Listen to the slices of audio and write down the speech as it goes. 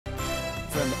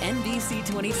From NBC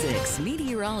 26,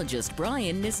 meteorologist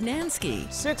Brian Niznansky.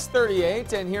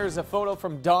 6:38, and here's a photo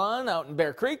from Dawn out in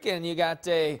Bear Creek, and you got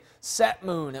a set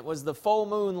moon. It was the full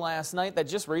moon last night that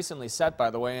just recently set, by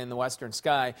the way, in the western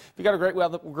sky. If you got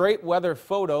a great weather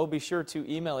photo, be sure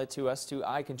to email it to us to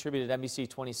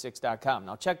icontribute@NBC26.com.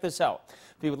 Now check this out.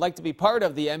 If you would like to be part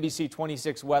of the NBC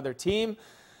 26 weather team,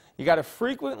 you got to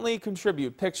frequently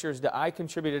contribute pictures to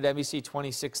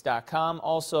icontribute@NBC26.com.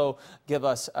 Also, give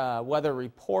us weather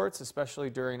reports,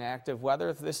 especially during active weather.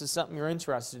 If this is something you're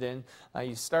interested in,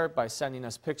 you start by sending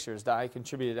us pictures to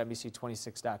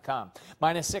icontribute@NBC26.com.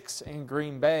 -6 in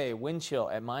Green Bay, wind chill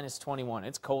at -21.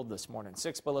 It's cold this morning.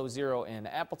 6 below zero in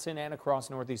Appleton and across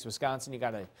northeast Wisconsin. You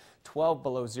got a 12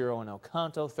 below zero in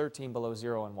Oconto, 13 below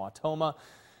zero in Wautoma.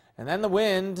 And then the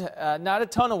wind, not a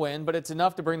ton of wind, but it's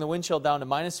enough to bring the wind chill down to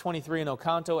 -23 in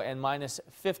Oconto and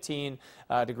 -15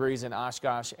 degrees in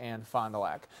Oshkosh and Fond du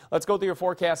Lac. Let's go through your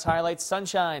forecast highlights.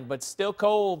 Sunshine, but still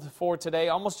cold for today,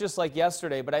 almost just like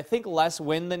yesterday, but I think less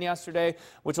wind than yesterday,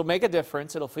 which will make a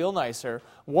difference. It'll feel nicer.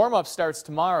 Warm-up starts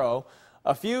tomorrow.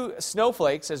 A few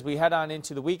snowflakes as we head on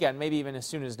into the weekend, maybe even as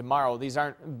soon as tomorrow. These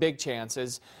aren't big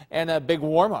chances, and a big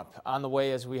warm-up on the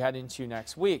way as we head into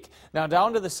next week. Now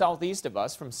down to the southeast of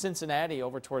us, from Cincinnati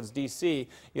over towards D.C.,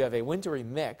 you have a wintry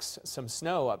mix, some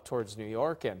snow up towards New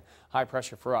York, and high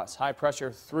pressure for us. High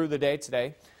pressure through the day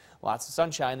today. Lots of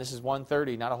sunshine. This is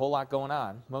 1:30. Not a whole lot going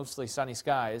on. Mostly sunny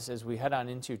skies as we head on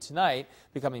into tonight,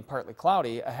 becoming partly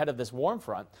cloudy ahead of this warm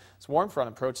front. This warm front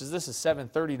approaches. This is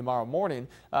 7:30 tomorrow morning.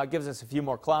 Gives us a few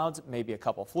more clouds, maybe a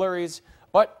couple flurries,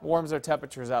 but warms our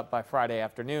temperatures up by Friday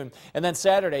afternoon. And then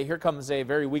Saturday, here comes a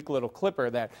very weak little clipper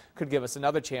that could give us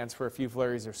another chance for a few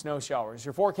flurries or snow showers.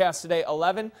 Your forecast today,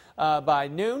 11 by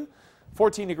noon.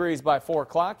 14 degrees by 4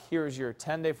 o'clock. Here's your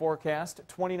 10-day forecast.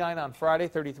 29 on Friday,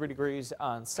 33 degrees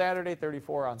on Saturday,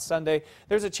 34 on Sunday.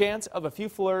 There's a chance of a few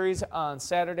flurries on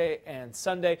Saturday and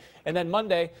Sunday. And then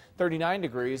Monday, 39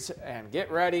 degrees. And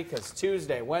get ready, because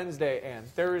Tuesday, Wednesday, and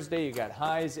Thursday, you got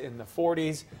highs in the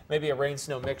 40s. Maybe a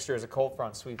rain-snow mixture as a cold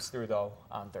front sweeps through, though,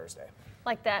 on Thursday.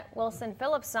 Like that Wilson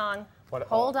Phillips song, What,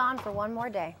 Hold On for One More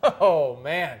Day. Oh,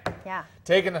 man. Yeah.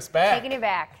 Taking us back. Taking you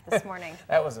back this morning.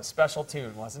 That was a special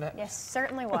tune, wasn't it? Yes,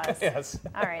 certainly was. Yes.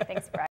 All right, thanks, Brad.